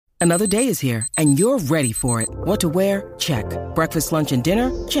Another day is here, and you're ready for it. What to wear? Check. Breakfast, lunch, and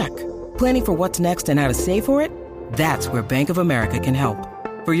dinner? Check. Planning for what's next and how to save for it? That's where Bank of America can help.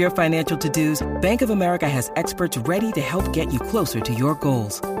 For your financial to-dos, Bank of America has experts ready to help get you closer to your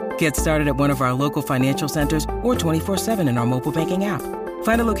goals. Get started at one of our local financial centers or 24/7 in our mobile banking app.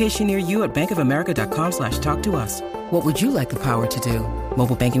 Find a location near you at bankofamerica.com/talktous. What would you like the power to do?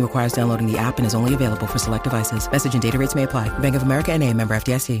 Mobile banking requires downloading the app and is only available for select devices. Message and data rates may apply. Bank of America N.A., member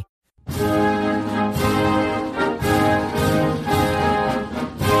FDIC.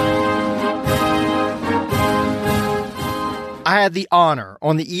 I had the honor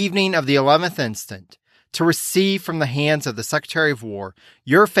on the evening of the 11th instant to receive from the hands of the Secretary of War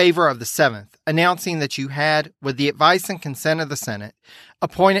your favor of the 7th, announcing that you had, with the advice and consent of the Senate,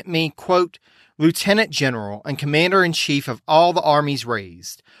 appointed me, quote, Lieutenant General and Commander-in-Chief of all the armies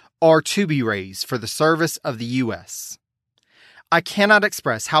raised, or to be raised, for the service of the U.S. I cannot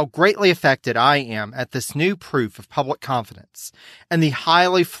express how greatly affected I am at this new proof of public confidence and the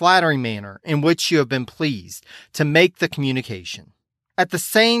highly flattering manner in which you have been pleased to make the communication. At the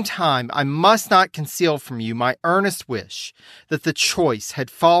same time, I must not conceal from you my earnest wish that the choice had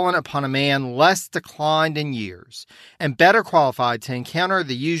fallen upon a man less declined in years and better qualified to encounter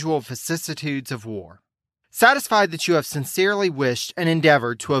the usual vicissitudes of war. Satisfied that you have sincerely wished and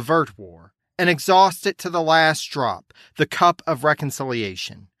endeavored to avert war, and exhaust it to the last drop, the cup of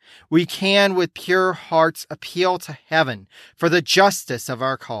reconciliation, we can with pure hearts appeal to heaven for the justice of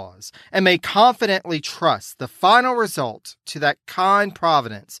our cause, and may confidently trust the final result to that kind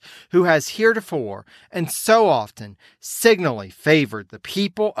Providence who has heretofore and so often signally favored the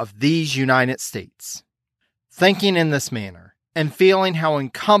people of these United States. Thinking in this manner, and feeling how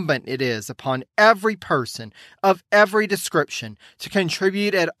incumbent it is upon every person of every description to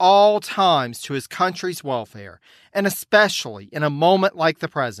contribute at all times to his country's welfare, and especially in a moment like the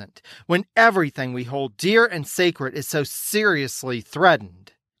present, when everything we hold dear and sacred is so seriously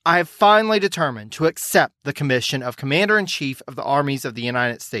threatened, I have finally determined to accept the commission of Commander-in-Chief of the Armies of the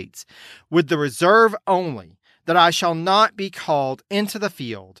United States, with the reserve only that I shall not be called into the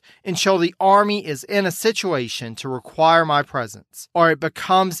field until the Army is in a situation to require my presence, or it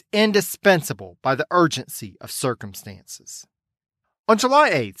becomes indispensable by the urgency of circumstances. On July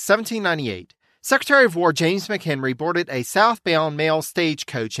 8, 1798, Secretary of War James McHenry boarded a southbound mail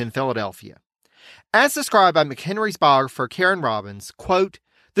stagecoach in Philadelphia. As described by McHenry's biographer Karen Robbins, quote,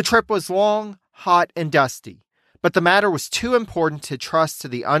 the trip was long, hot, and dusty, but the matter was too important to trust to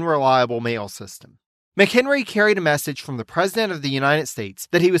the unreliable mail system. McHenry carried a message from the President of the United States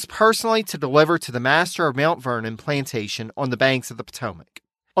that he was personally to deliver to the master of Mount Vernon plantation on the banks of the Potomac.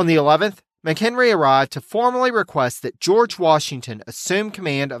 On the 11th, McHenry arrived to formally request that George Washington assume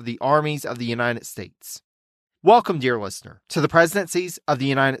command of the armies of the United States. Welcome, dear listener, to the Presidencies of the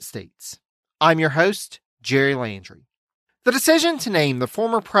United States. I'm your host, Jerry Landry. The decision to name the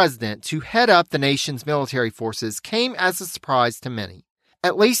former president to head up the nation's military forces came as a surprise to many.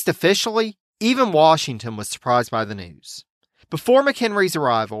 At least officially, even Washington was surprised by the news. Before McHenry's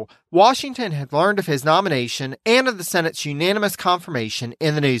arrival, Washington had learned of his nomination and of the Senate's unanimous confirmation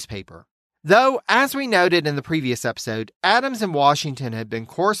in the newspaper. Though, as we noted in the previous episode, Adams and Washington had been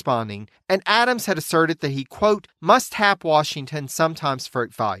corresponding, and Adams had asserted that he, quote, must tap Washington sometimes for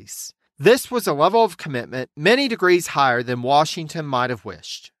advice. This was a level of commitment many degrees higher than Washington might have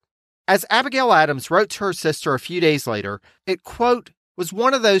wished. As Abigail Adams wrote to her sister a few days later, it, quote, was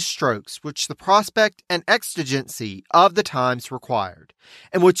one of those strokes which the prospect and exigency of the times required,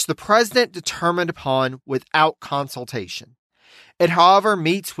 and which the President determined upon without consultation. It, however,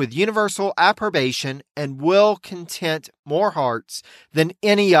 meets with universal approbation and will content more hearts than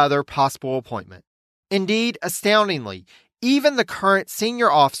any other possible appointment. Indeed, astoundingly, even the current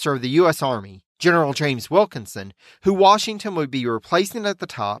senior officer of the U.S. Army, General James Wilkinson, who Washington would be replacing at the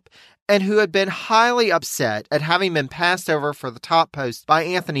top, and who had been highly upset at having been passed over for the top post by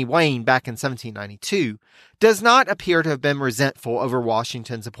Anthony Wayne back in 1792, does not appear to have been resentful over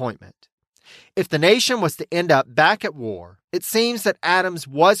Washington's appointment. If the nation was to end up back at war, it seems that Adams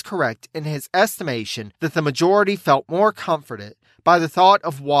was correct in his estimation that the majority felt more comforted by the thought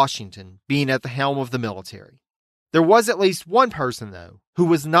of Washington being at the helm of the military. There was at least one person, though, who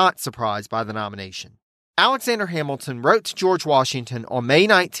was not surprised by the nomination. Alexander Hamilton wrote to George Washington on May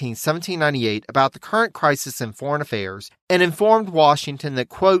 19, 1798 about the current crisis in foreign affairs and informed Washington that,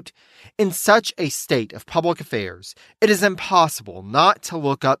 quote, in such a state of public affairs, it is impossible not to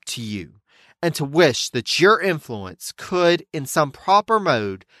look up to you and to wish that your influence could, in some proper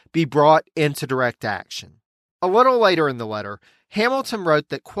mode, be brought into direct action. A little later in the letter, Hamilton wrote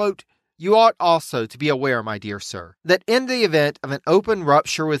that, quote, You ought also to be aware, my dear sir, that in the event of an open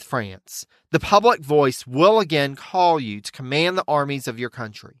rupture with France, the public voice will again call you to command the armies of your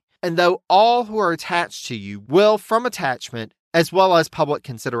country. And though all who are attached to you will, from attachment as well as public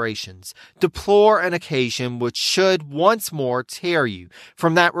considerations, deplore an occasion which should once more tear you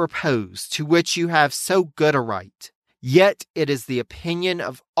from that repose to which you have so good a right, yet it is the opinion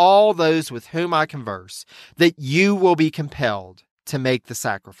of all those with whom I converse that you will be compelled to make the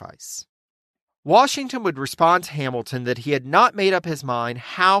sacrifice. Washington would respond to Hamilton that he had not made up his mind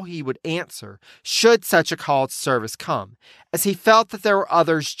how he would answer should such a call to service come, as he felt that there were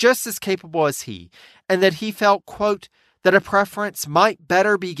others just as capable as he, and that he felt, quote, that a preference might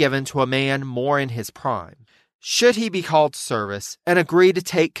better be given to a man more in his prime. Should he be called to service and agree to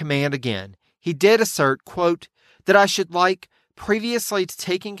take command again, he did assert, quote, that I should like, previously to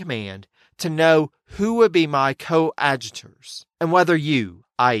taking command, to know who would be my coadjutors, and whether you,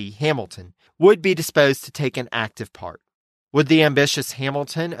 i.e. Hamilton, would be disposed to take an active part. Would the ambitious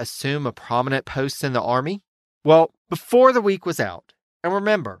Hamilton assume a prominent post in the army? Well, before the week was out, and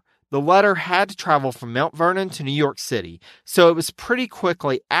remember, the letter had to travel from Mount Vernon to New York City, so it was pretty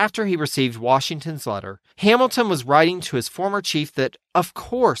quickly after he received Washington's letter, Hamilton was writing to his former chief that, of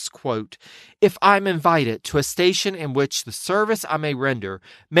course, quote, if I'm invited to a station in which the service I may render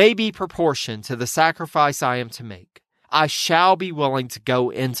may be proportioned to the sacrifice I am to make, I shall be willing to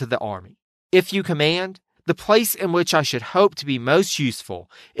go into the army. If you command, the place in which I should hope to be most useful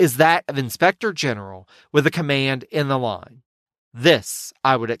is that of Inspector General with a command in the line. This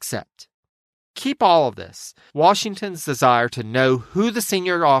I would accept. Keep all of this, Washington's desire to know who the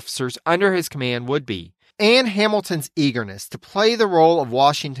senior officers under his command would be, and Hamilton's eagerness to play the role of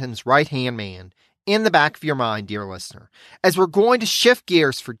Washington's right-hand man in the back of your mind, dear listener, as we're going to shift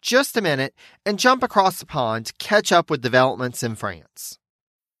gears for just a minute and jump across the pond to catch up with developments in France.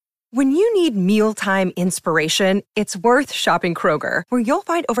 When you need mealtime inspiration, it's worth shopping Kroger, where you'll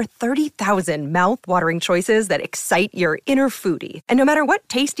find over 30,000 mouth-watering choices that excite your inner foodie. And no matter what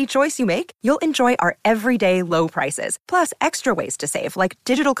tasty choice you make, you'll enjoy our everyday low prices, plus extra ways to save, like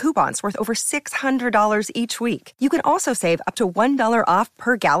digital coupons worth over $600 each week. You can also save up to $1 off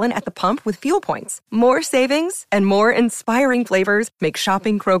per gallon at the pump with fuel points. More savings and more inspiring flavors make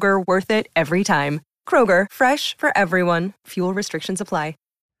shopping Kroger worth it every time. Kroger, fresh for everyone. Fuel restrictions apply.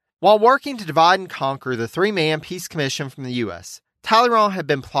 While working to divide and conquer the three-man peace commission from the U.S., Talleyrand had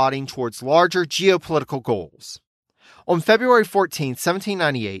been plotting towards larger geopolitical goals. On February 14,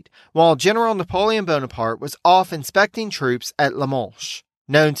 1798, while General Napoleon Bonaparte was off inspecting troops at La Manche,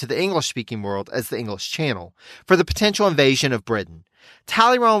 known to the English-speaking world as the English Channel, for the potential invasion of Britain,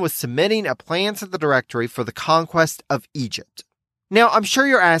 Talleyrand was submitting a plan to the Directory for the conquest of Egypt. Now, I'm sure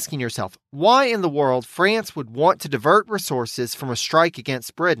you're asking yourself, why in the world France would want to divert resources from a strike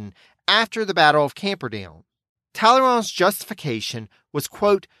against Britain after the Battle of Camperdown? Talleyrand's justification was,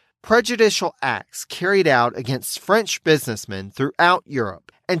 quote, prejudicial acts carried out against French businessmen throughout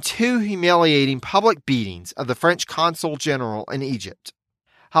Europe, and two humiliating public beatings of the French consul general in Egypt.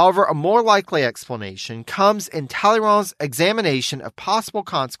 However, a more likely explanation comes in Talleyrand's examination of possible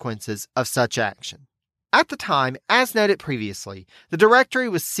consequences of such action. At the time, as noted previously, the Directory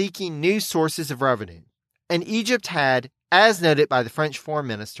was seeking new sources of revenue, and Egypt had, as noted by the French foreign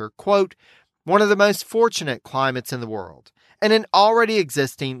minister, quote, one of the most fortunate climates in the world, and an already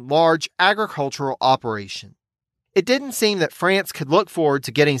existing large agricultural operation. It didn't seem that France could look forward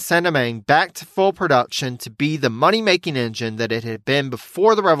to getting Saint-Domingue back to full production to be the money-making engine that it had been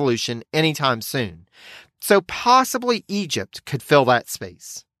before the revolution anytime soon, so possibly Egypt could fill that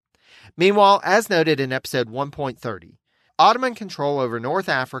space. Meanwhile, as noted in episode 1.30, Ottoman control over North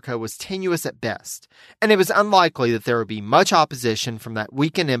Africa was tenuous at best, and it was unlikely that there would be much opposition from that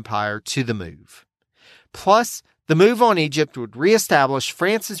weakened empire to the move. Plus, the move on Egypt would reestablish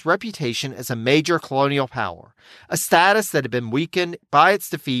France's reputation as a major colonial power, a status that had been weakened by its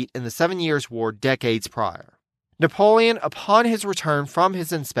defeat in the 7 Years' War decades prior. Napoleon, upon his return from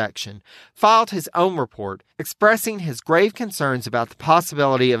his inspection, filed his own report expressing his grave concerns about the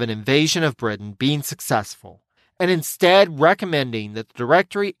possibility of an invasion of Britain being successful, and instead recommending that the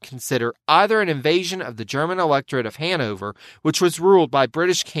Directory consider either an invasion of the German electorate of Hanover, which was ruled by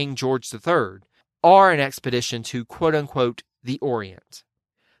British King George III, or an expedition to quote-unquote the Orient.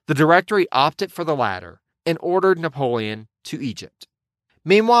 The Directory opted for the latter and ordered Napoleon to Egypt.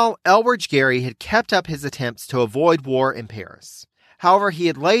 Meanwhile, Elbridge Gerry had kept up his attempts to avoid war in Paris. However, he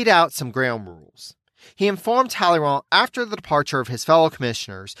had laid out some ground rules. He informed Talleyrand after the departure of his fellow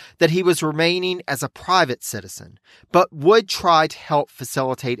commissioners that he was remaining as a private citizen, but would try to help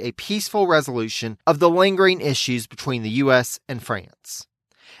facilitate a peaceful resolution of the lingering issues between the U.S. and France.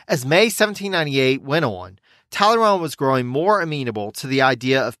 As May 1798 went on, Talleyrand was growing more amenable to the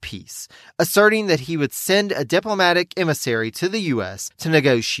idea of peace, asserting that he would send a diplomatic emissary to the U.S. to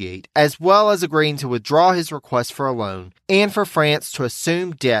negotiate, as well as agreeing to withdraw his request for a loan and for France to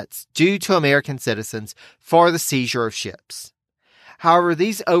assume debts due to American citizens for the seizure of ships. However,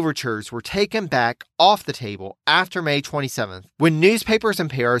 these overtures were taken back off the table after May 27th, when newspapers in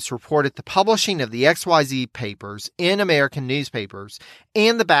Paris reported the publishing of the XYZ papers in American newspapers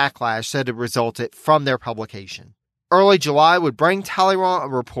and the backlash that had resulted from their publication. Early July would bring Talleyrand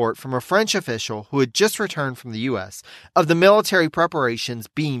a report from a French official who had just returned from the U.S. of the military preparations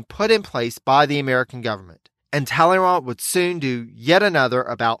being put in place by the American government, and Talleyrand would soon do yet another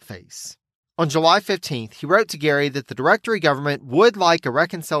about-face. On July 15th, he wrote to Gary that the Directory government would like a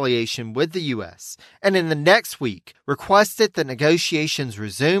reconciliation with the U.S., and in the next week requested that negotiations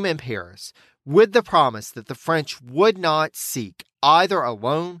resume in Paris, with the promise that the French would not seek either a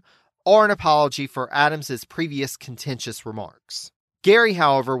loan or an apology for Adams's previous contentious remarks. Gary,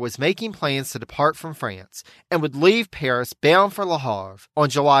 however, was making plans to depart from France and would leave Paris bound for Le Havre on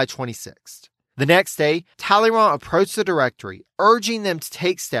July 26th. The next day, Talleyrand approached the Directory, urging them to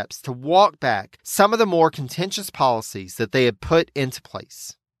take steps to walk back some of the more contentious policies that they had put into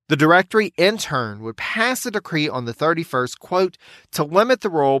place. The Directory, in turn, would pass a decree on the 31st, quote, to limit the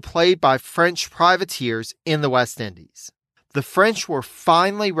role played by French privateers in the West Indies. The French were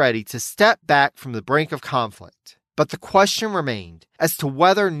finally ready to step back from the brink of conflict. But the question remained as to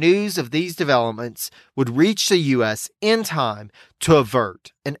whether news of these developments would reach the U.S. in time to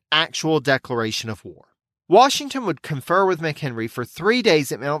avert an actual declaration of war. Washington would confer with McHenry for 3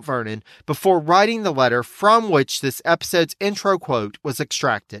 days at Mount Vernon before writing the letter from which this episode's intro quote was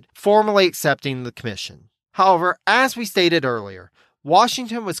extracted, formally accepting the commission. However, as we stated earlier,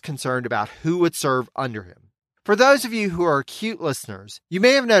 Washington was concerned about who would serve under him. For those of you who are acute listeners, you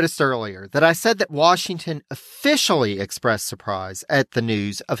may have noticed earlier that I said that Washington officially expressed surprise at the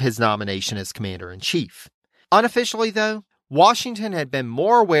news of his nomination as Commander-in-Chief. Unofficially, though, Washington had been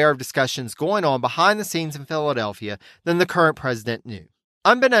more aware of discussions going on behind the scenes in Philadelphia than the current president knew.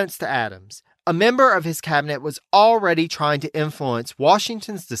 Unbeknownst to Adams, a member of his cabinet was already trying to influence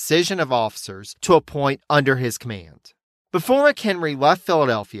Washington's decision of officers to appoint under his command. Before McHenry left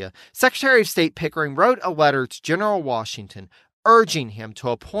Philadelphia, Secretary of State Pickering wrote a letter to General Washington urging him to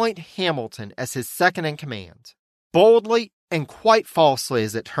appoint Hamilton as his second-in-command. Boldly, and quite falsely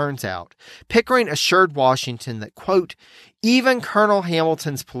as it turns out, Pickering assured Washington that, quote, even Colonel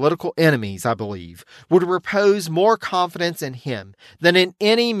Hamilton's political enemies, I believe, would repose more confidence in him than in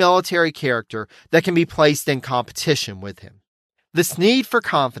any military character that can be placed in competition with him. This need for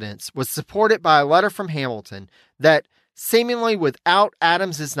confidence was supported by a letter from Hamilton that, seemingly without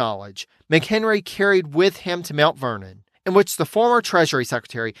Adams's knowledge, McHenry carried with him to Mount Vernon, in which the former Treasury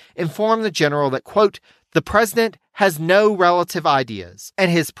Secretary informed the general that, quote, the president has no relative ideas,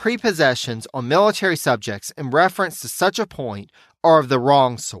 and his prepossessions on military subjects in reference to such a point are of the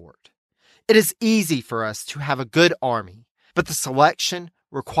wrong sort. It is easy for us to have a good army, but the selection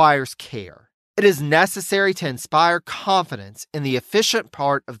requires care. It is necessary to inspire confidence in the efficient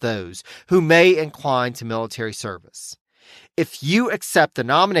part of those who may incline to military service. If you accept the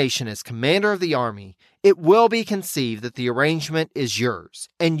nomination as commander of the army, it will be conceived that the arrangement is yours,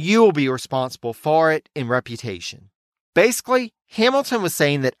 and you will be responsible for it in reputation. Basically, Hamilton was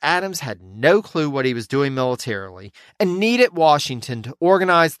saying that Adams had no clue what he was doing militarily and needed Washington to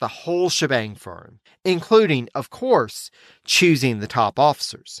organize the whole shebang for him, including, of course, choosing the top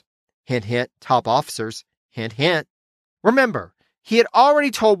officers. Hint, hint, top officers, hint, hint. Remember, he had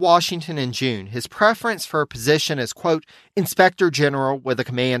already told Washington in June his preference for a position as, quote, Inspector General with a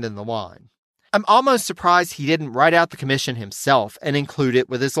command in the line. I'm almost surprised he didn't write out the commission himself and include it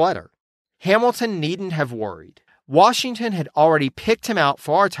with his letter. Hamilton needn't have worried. Washington had already picked him out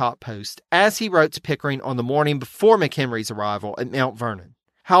for a top post, as he wrote to Pickering on the morning before McHenry's arrival at Mount Vernon.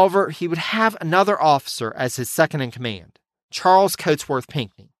 However, he would have another officer as his second-in-command, Charles Cotesworth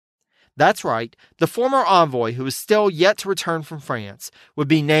Pinckney. That's right, the former envoy who was still yet to return from France would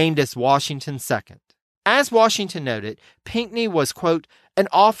be named as Washington's second. As Washington noted, Pinckney was, quote, an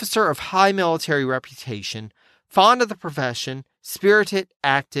officer of high military reputation, fond of the profession, spirited,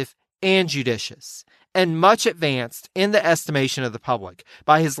 active, and judicious, and much advanced in the estimation of the public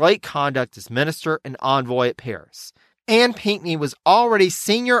by his late conduct as minister and envoy at Paris. And Pinckney was already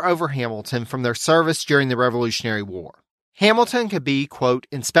senior over Hamilton from their service during the Revolutionary War. Hamilton could be, quote,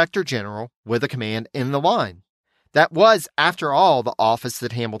 Inspector General with a command in the line. That was, after all, the office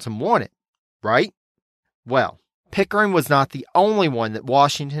that Hamilton wanted, right? Well, Pickering was not the only one that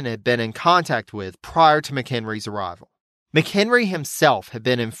Washington had been in contact with prior to McHenry's arrival. McHenry himself had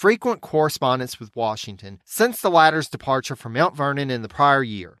been in frequent correspondence with Washington since the latter's departure from Mount Vernon in the prior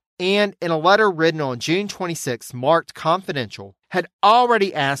year, and in a letter written on June 26, marked confidential, had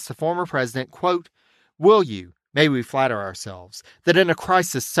already asked the former president, quote, "Will you, may we flatter ourselves, that in a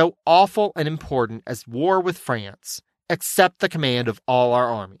crisis so awful and important as war with France, accept the command of all our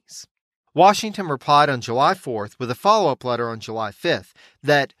armies?" Washington replied on July 4th with a follow-up letter on July 5th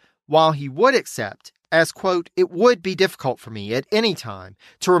that, while he would accept, as, quote, "it would be difficult for me at any time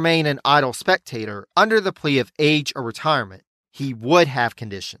to remain an idle spectator under the plea of age or retirement, he would have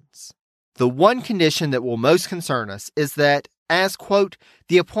conditions. The one condition that will most concern us is that, as, quote,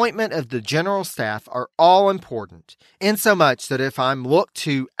 "the appointment of the general staff are all important, insomuch that if I'm looked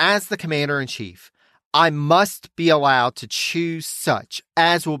to as the commander-in-chief, I must be allowed to choose such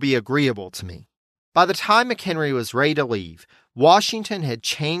as will be agreeable to me." By the time McHenry was ready to leave, Washington had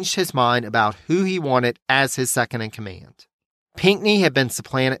changed his mind about who he wanted as his second-in-command. Pinckney had been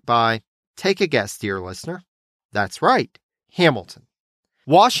supplanted by, take a guess, dear listener. That's right, Hamilton.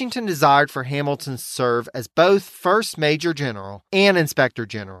 Washington desired for Hamilton to serve as both first major general and inspector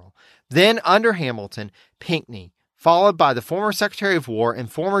general. Then, under Hamilton, Pinckney, followed by the former Secretary of War and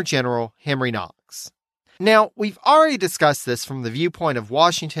former General Henry Knox. Now, we've already discussed this from the viewpoint of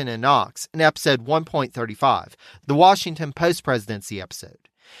Washington and Knox in episode 1.35, the Washington post-presidency episode.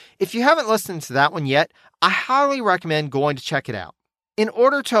 If you haven't listened to that one yet, I highly recommend going to check it out. In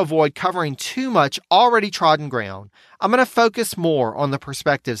order to avoid covering too much already trodden ground, I'm going to focus more on the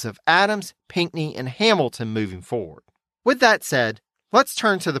perspectives of Adams, Pinckney, and Hamilton moving forward. With that said, let's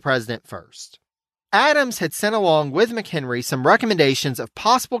turn to the president first. Adams had sent along with McHenry some recommendations of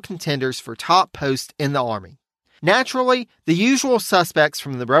possible contenders for top posts in the Army. Naturally, the usual suspects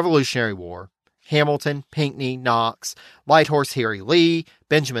from the Revolutionary War, Hamilton, Pinckney, Knox, Light Horse Harry Lee,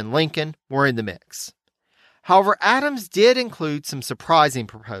 Benjamin Lincoln, were in the mix. However, Adams did include some surprising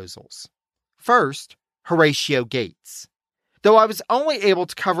proposals. First, Horatio Gates. Though I was only able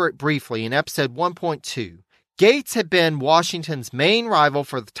to cover it briefly in episode 1.2, Gates had been Washington's main rival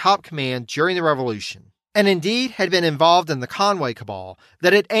for the top command during the Revolution, and indeed had been involved in the Conway Cabal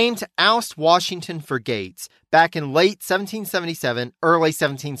that had aimed to oust Washington for Gates back in late 1777, early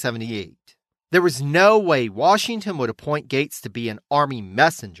 1778. There was no way Washington would appoint Gates to be an army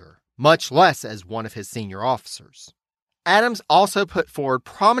messenger, much less as one of his senior officers. Adams also put forward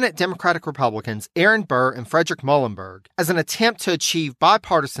prominent Democratic Republicans Aaron Burr and Frederick Muhlenberg as an attempt to achieve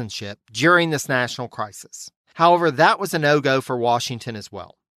bipartisanship during this national crisis. However, that was a no-go for Washington as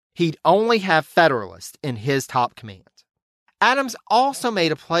well. He'd only have Federalists in his top command. Adams also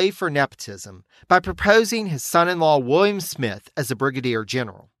made a play for nepotism by proposing his son-in-law William Smith as a brigadier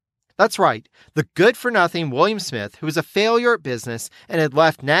general. That's right, the good-for-nothing William Smith, who was a failure at business and had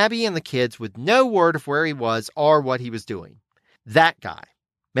left Nabby and the kids with no word of where he was or what he was doing. That guy.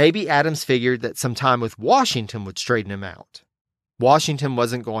 Maybe Adams figured that some time with Washington would straighten him out. Washington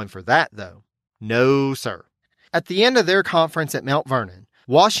wasn't going for that, though. No, sir. At the end of their conference at Mount Vernon,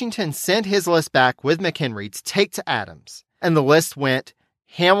 Washington sent his list back with McHenry to take to Adams, and the list went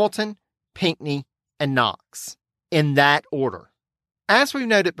Hamilton, Pinckney, and Knox, in that order. As we've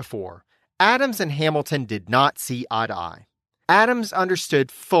noted before, Adams and Hamilton did not see eye to eye. Adams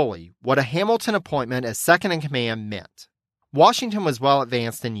understood fully what a Hamilton appointment as second-in-command meant. Washington was well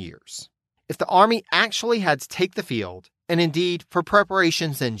advanced in years. If the Army actually had to take the field, and indeed for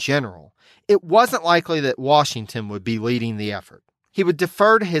preparations in general, it wasn't likely that Washington would be leading the effort. He would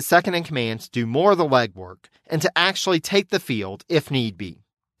defer to his second-in-command to do more of the legwork and to actually take the field if need be.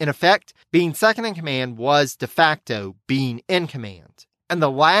 In effect, being second-in-command was de facto being in command, and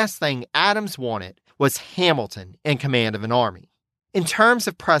the last thing Adams wanted was Hamilton in command of an army. In terms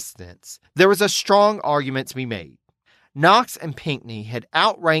of precedence, there was a strong argument to be made. Knox and Pinckney had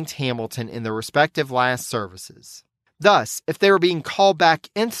outranked Hamilton in their respective last services. Thus, if they were being called back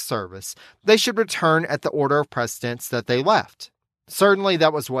into service, they should return at the order of precedence that they left. Certainly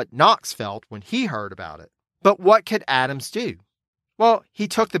that was what Knox felt when he heard about it. But what could Adams do? Well, he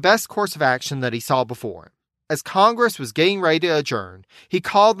took the best course of action that he saw before him. As Congress was getting ready to adjourn, he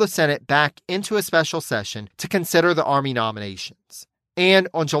called the Senate back into a special session to consider the Army nominations. And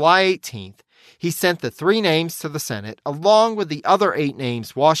on July 18th, he sent the 3 names to the Senate along with the other 8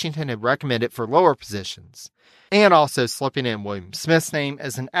 names Washington had recommended for lower positions, and also slipping in William Smith's name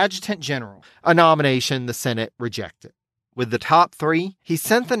as an adjutant general, a nomination the Senate rejected. With the top 3, he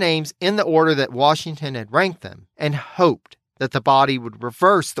sent the names in the order that Washington had ranked them and hoped that the body would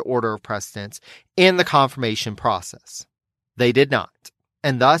reverse the order of precedence in the confirmation process. They did not,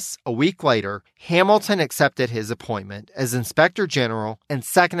 and thus, a week later, Hamilton accepted his appointment as Inspector General and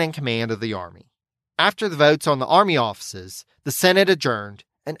second-in-command of the Army. After the votes on the Army offices, the Senate adjourned,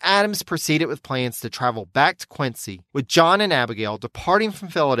 and Adams proceeded with plans to travel back to Quincy, with John and Abigail departing from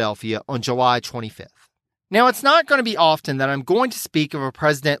Philadelphia on July 25th. Now, it's not going to be often that I'm going to speak of a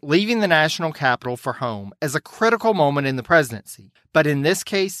president leaving the national capital for home as a critical moment in the presidency, but in this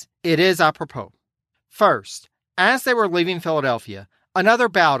case, it is apropos. First, as they were leaving Philadelphia, another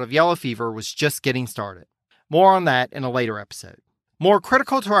bout of yellow fever was just getting started. More on that in a later episode. More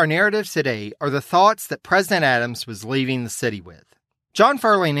critical to our narrative today are the thoughts that President Adams was leaving the city with. John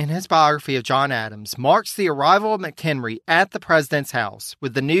Ferling, in his biography of John Adams, marks the arrival of McHenry at the president's house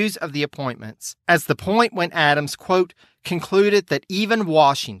with the news of the appointments as the point when Adams, quote, concluded that even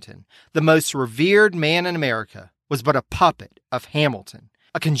Washington, the most revered man in America, was but a puppet of Hamilton,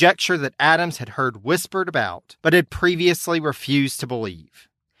 a conjecture that Adams had heard whispered about, but had previously refused to believe.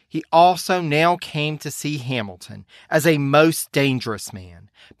 He also now came to see Hamilton as a most dangerous man,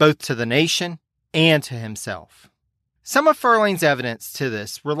 both to the nation and to himself. Some of Ferling's evidence to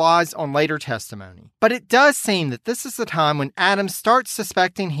this relies on later testimony, but it does seem that this is the time when Adams starts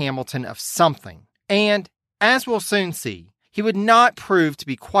suspecting Hamilton of something, and, as we'll soon see, he would not prove to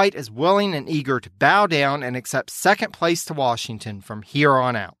be quite as willing and eager to bow down and accept second place to Washington from here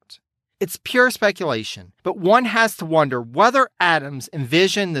on out. It's pure speculation, but one has to wonder whether Adams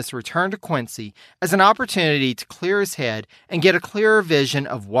envisioned this return to Quincy as an opportunity to clear his head and get a clearer vision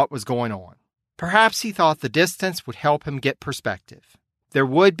of what was going on. Perhaps he thought the distance would help him get perspective. There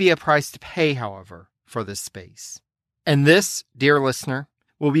would be a price to pay, however, for this space. And this, dear listener,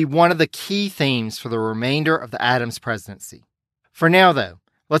 will be one of the key themes for the remainder of the Adams presidency. For now, though,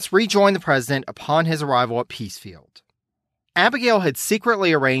 let's rejoin the president upon his arrival at Peacefield. Abigail had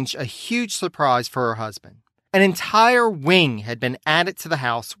secretly arranged a huge surprise for her husband. An entire wing had been added to the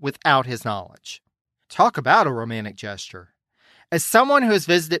house without his knowledge. Talk about a romantic gesture. As someone who has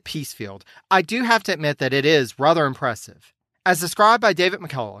visited Peacefield, I do have to admit that it is rather impressive. As described by David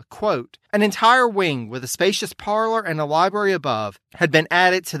McCullough, quote, an entire wing with a spacious parlor and a library above had been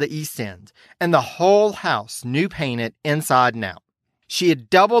added to the east end, and the whole house new painted inside and out. She had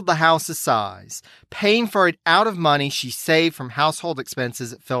doubled the house's size, paying for it out of money she saved from household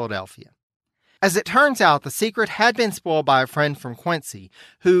expenses at Philadelphia. As it turns out, the secret had been spoiled by a friend from Quincy,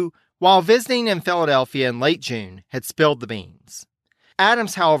 who, while visiting in Philadelphia in late June, had spilled the beans.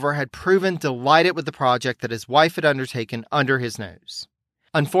 Adams, however, had proven delighted with the project that his wife had undertaken under his nose.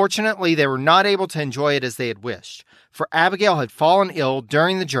 Unfortunately, they were not able to enjoy it as they had wished, for Abigail had fallen ill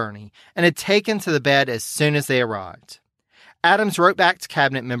during the journey and had taken to the bed as soon as they arrived. Adams wrote back to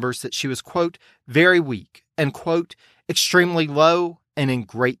cabinet members that she was, quote, very weak and, quote, extremely low and in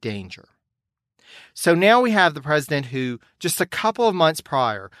great danger. So now we have the president who, just a couple of months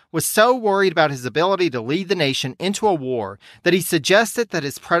prior, was so worried about his ability to lead the nation into a war that he suggested that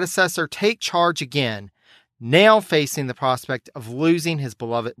his predecessor take charge again, now facing the prospect of losing his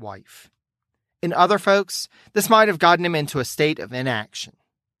beloved wife. In other folks, this might have gotten him into a state of inaction,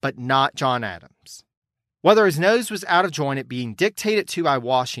 but not John Adams. Whether his nose was out of joint at being dictated to by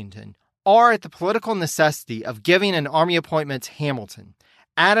Washington, or at the political necessity of giving an army appointment to Hamilton,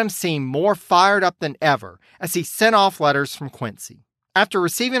 Adams seemed more fired up than ever as he sent off letters from Quincy. After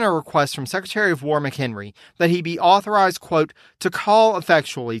receiving a request from Secretary of War McHenry that he be authorized, quote, to call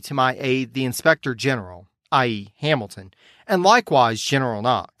effectually to my aid the Inspector General, i.e. Hamilton, and likewise General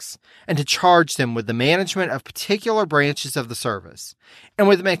Knox, and to charge them with the management of particular branches of the service, and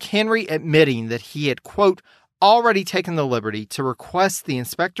with McHenry admitting that he had, quote, already taken the liberty to request the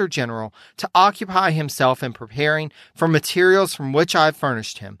Inspector General to occupy himself in preparing, from materials from which I have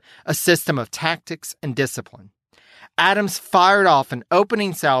furnished him, a system of tactics and discipline. Adams fired off an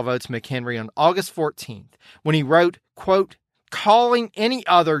opening salvo to McHenry on August 14th when he wrote, quote, calling any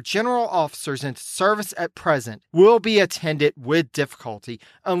other general officers into service at present will be attended with difficulty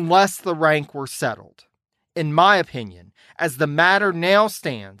unless the rank were settled. In my opinion, as the matter now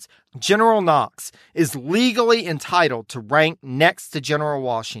stands, General Knox is legally entitled to rank next to General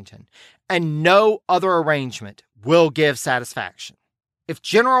Washington, and no other arrangement will give satisfaction. If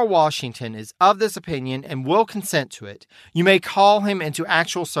General Washington is of this opinion and will consent to it, you may call him into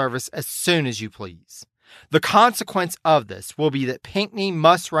actual service as soon as you please. The consequence of this will be that Pinckney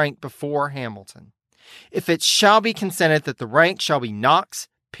must rank before Hamilton. If it shall be consented that the rank shall be Knox,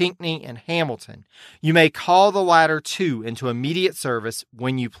 Pinckney, and Hamilton, you may call the latter two into immediate service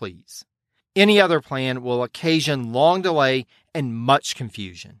when you please. Any other plan will occasion long delay and much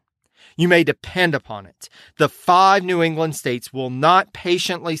confusion. You may depend upon it. The 5 New England states will not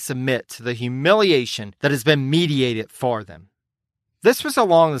patiently submit to the humiliation that has been mediated for them. This was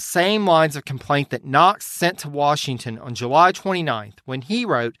along the same lines of complaint that Knox sent to Washington on July 29th when he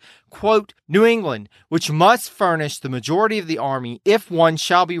wrote, quote, New England, which must furnish the majority of the army if one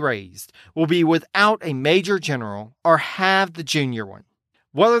shall be raised, will be without a major general or have the junior one.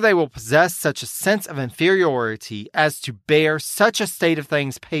 Whether they will possess such a sense of inferiority as to bear such a state of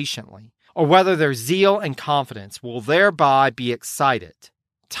things patiently, or whether their zeal and confidence will thereby be excited,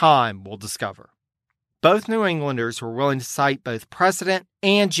 time will discover. Both New Englanders were willing to cite both precedent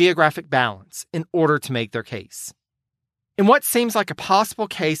and geographic balance in order to make their case. In what seems like a possible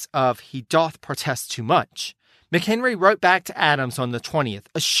case of he doth protest too much, McHenry wrote back to Adams on the 20th,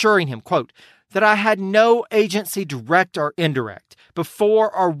 assuring him, quote, that I had no agency direct or indirect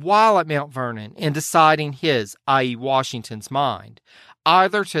before or while at Mount Vernon in deciding his, i.e. Washington's, mind,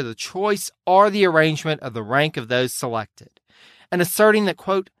 either to the choice or the arrangement of the rank of those selected, and asserting that,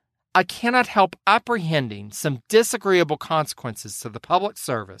 quote, I cannot help apprehending some disagreeable consequences to the public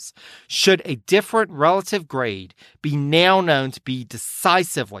service should a different relative grade be now known to be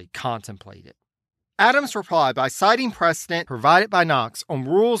decisively contemplated. Adams replied by citing precedent provided by Knox on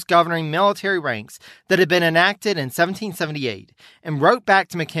rules governing military ranks that had been enacted in 1778 and wrote back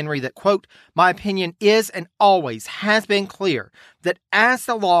to McHenry that, quote, my opinion is and always has been clear that as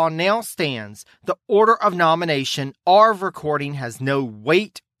the law now stands, the order of nomination or of recording has no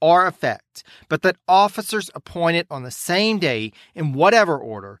weight or effect, but that officers appointed on the same day in whatever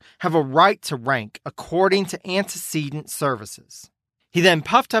order have a right to rank according to antecedent services. He then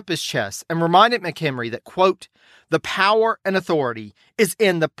puffed up his chest and reminded McHenry that, quote, the power and authority is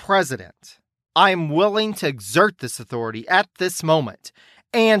in the president. I am willing to exert this authority at this moment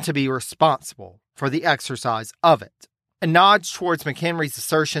and to be responsible for the exercise of it. A nod towards McHenry's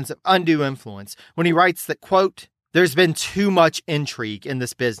assertions of undue influence when he writes that, quote, there's been too much intrigue in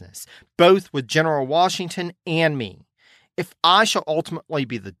this business, both with General Washington and me. If I shall ultimately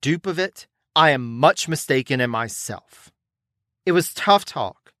be the dupe of it, I am much mistaken in myself. It was tough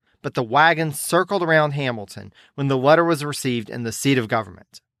talk, but the wagon circled around Hamilton when the letter was received in the seat of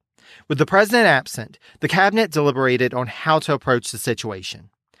government. With the president absent, the cabinet deliberated on how to approach the situation.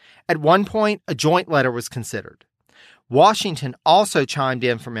 At one point, a joint letter was considered. Washington also chimed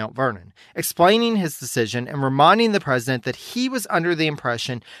in from Mount Vernon, explaining his decision and reminding the president that he was under the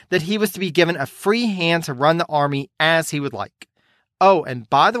impression that he was to be given a free hand to run the army as he would like. Oh, and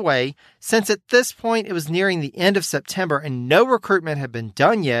by the way, since at this point it was nearing the end of September and no recruitment had been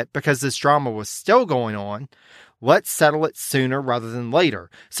done yet because this drama was still going on, let's settle it sooner rather than later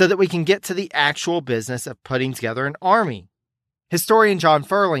so that we can get to the actual business of putting together an army. Historian John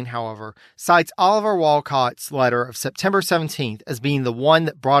Ferling, however, cites Oliver Wolcott's letter of September 17th as being the one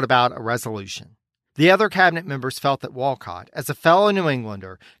that brought about a resolution. The other cabinet members felt that Wolcott, as a fellow New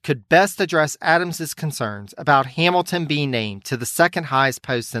Englander, could best address Adams's concerns about Hamilton being named to the second highest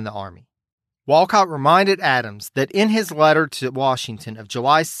post in the army. Wolcott reminded Adams that in his letter to Washington of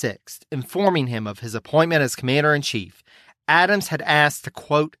July 6th, informing him of his appointment as commander-in-chief, Adams had asked to,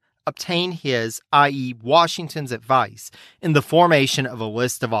 quote, obtain his, i.e. Washington's advice in the formation of a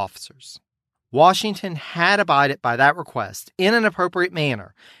list of officers. Washington had abided by that request in an appropriate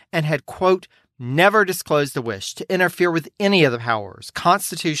manner and had, quote, never disclosed a wish to interfere with any of the powers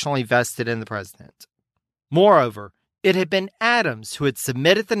constitutionally vested in the president. Moreover, it had been Adams who had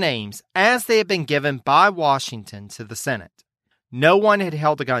submitted the names as they had been given by Washington to the Senate. No one had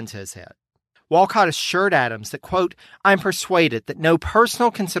held a gun to his head. Wolcott assured Adams that, quote, I am persuaded that no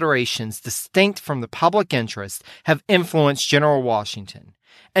personal considerations distinct from the public interest have influenced General Washington,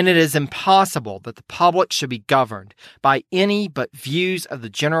 and it is impossible that the public should be governed by any but views of the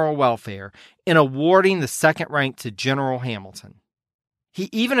general welfare in awarding the second rank to General Hamilton. He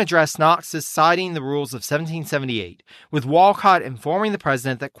even addressed Knox's citing the rules of 1778, with Wolcott informing the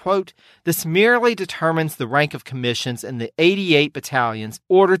president that, quote, this merely determines the rank of commissions in the 88 battalions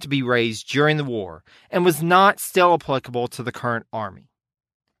ordered to be raised during the war, and was not still applicable to the current army.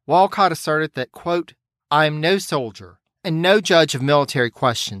 Wolcott asserted that, quote, I am no soldier, and no judge of military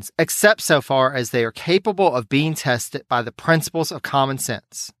questions, except so far as they are capable of being tested by the principles of common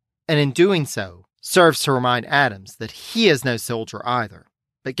sense, and in doing so, serves to remind Adams that he is no soldier either.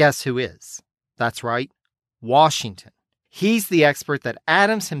 But guess who is? That's right, Washington. He's the expert that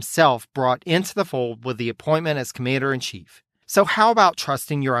Adams himself brought into the fold with the appointment as commander-in-chief. So how about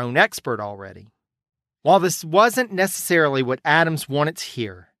trusting your own expert already? While this wasn't necessarily what Adams wanted to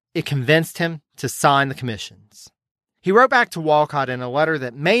hear, it convinced him to sign the commissions. He wrote back to Wolcott in a letter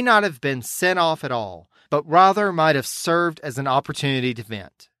that may not have been sent off at all, but rather might have served as an opportunity to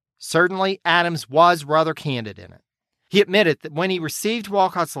vent. Certainly, Adams was rather candid in it. He admitted that when he received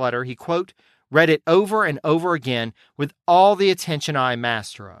Wolcott's letter, he, quote, read it over and over again with all the attention I am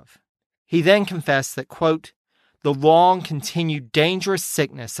master of. He then confessed that, quote, the long-continued dangerous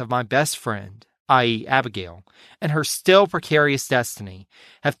sickness of my best friend, i.e. Abigail, and her still precarious destiny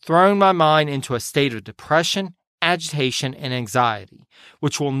have thrown my mind into a state of depression, agitation, and anxiety,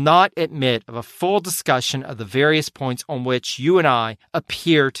 which will not admit of a full discussion of the various points on which you and I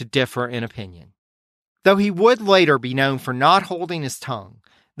appear to differ in opinion. Though he would later be known for not holding his tongue,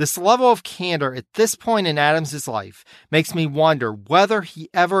 this level of candor at this point in Adams's life makes me wonder whether he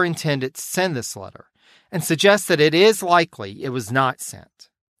ever intended to send this letter, and suggests that it is likely it was not sent.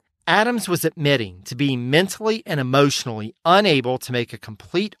 Adams was admitting to being mentally and emotionally unable to make a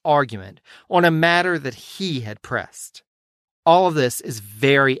complete argument on a matter that he had pressed. All of this is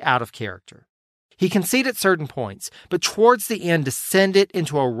very out of character. He conceded certain points, but towards the end descended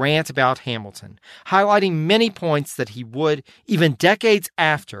into a rant about Hamilton, highlighting many points that he would, even decades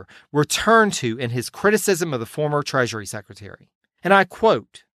after, return to in his criticism of the former Treasury Secretary. And I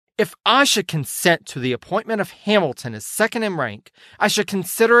quote, if I should consent to the appointment of Hamilton as second in rank, I should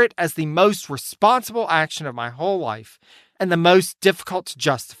consider it as the most responsible action of my whole life and the most difficult to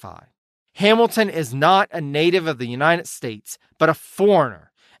justify. Hamilton is not a native of the United States, but a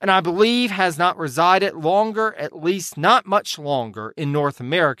foreigner, and I believe has not resided longer, at least not much longer, in North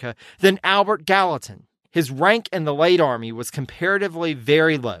America than Albert Gallatin. His rank in the late army was comparatively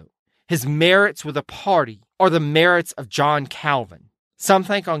very low. His merits with the party are the merits of John Calvin. Some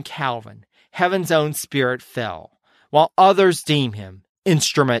think on Calvin, heaven's own spirit fell, while others deem him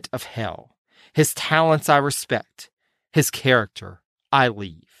instrument of hell. His talents I respect, his character I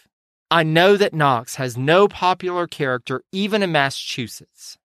leave. I know that Knox has no popular character even in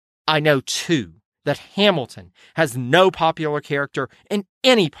Massachusetts. I know, too, that Hamilton has no popular character in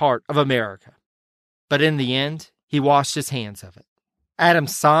any part of America. But in the end, he washed his hands of it.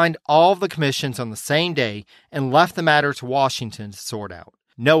 Adams signed all of the commissions on the same day and left the matter to Washington to sort out,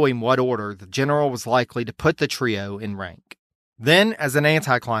 knowing what order the general was likely to put the trio in rank. Then, as an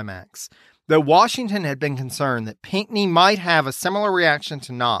anticlimax, though Washington had been concerned that Pinckney might have a similar reaction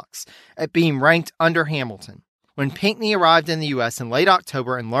to Knox at being ranked under Hamilton, when Pinckney arrived in the U.S. in late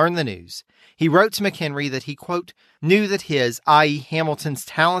October and learned the news, he wrote to McHenry that he, quote, knew that his, i.e. Hamilton's,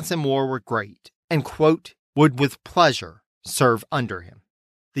 talents in war were great, and, quote, would with pleasure serve under him.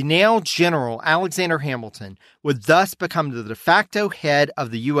 The now General Alexander Hamilton would thus become the de facto head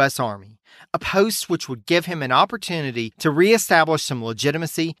of the U.S. Army, a post which would give him an opportunity to reestablish some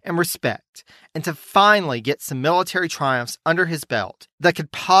legitimacy and respect, and to finally get some military triumphs under his belt that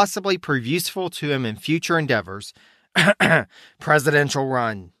could possibly prove useful to him in future endeavors. Presidential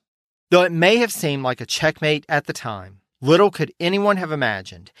run. Though it may have seemed like a checkmate at the time, little could anyone have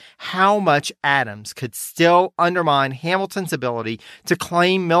imagined how much Adams could still undermine Hamilton's ability to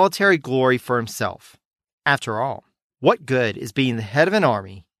claim military glory for himself. After all, what good is being the head of an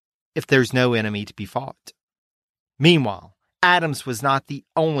army if there's no enemy to be fought? Meanwhile, Adams was not the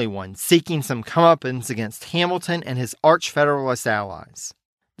only one seeking some comeuppance against Hamilton and his arch-Federalist allies.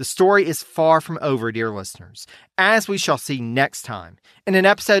 The story is far from over, dear listeners, as we shall see next time in an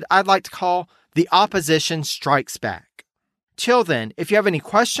episode I'd like to call The Opposition Strikes Back. Till then, if you have any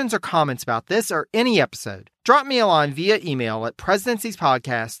questions or comments about this or any episode, drop me a line via email at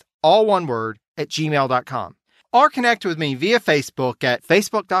presidenciespodcast, all one word, @gmail.com. Or connect with me via Facebook at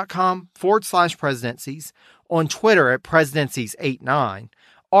facebook.com/presidencies, on Twitter at presidencies89,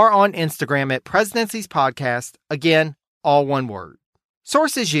 or on Instagram at presidenciespodcast, again, all one word.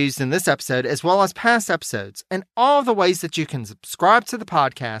 Sources used in this episode, as well as past episodes, and all of the ways that you can subscribe to the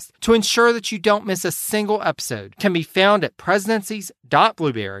podcast to ensure that you don't miss a single episode, can be found at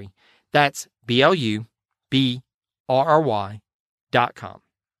presidencies.blueberry, that's BLUBRRY.com.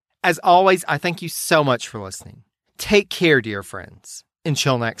 As always, I thank you so much for listening. Take care, dear friends.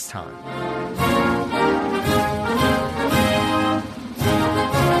 Until next time.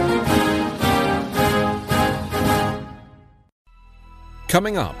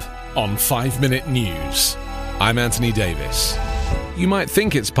 Coming up on 5 Minute News, I'm Anthony Davis. You might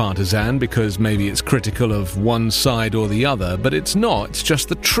think it's partisan because maybe it's critical of one side or the other, but it's not, it's just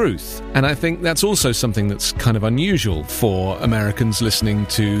the truth. And I think that's also something that's kind of unusual for Americans listening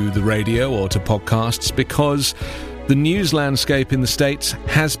to the radio or to podcasts, because the news landscape in the States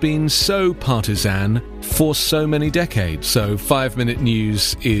has been so partisan for so many decades. So 5 Minute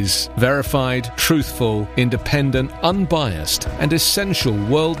News is verified, truthful, independent, unbiased, and essential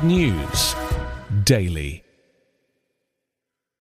world news daily.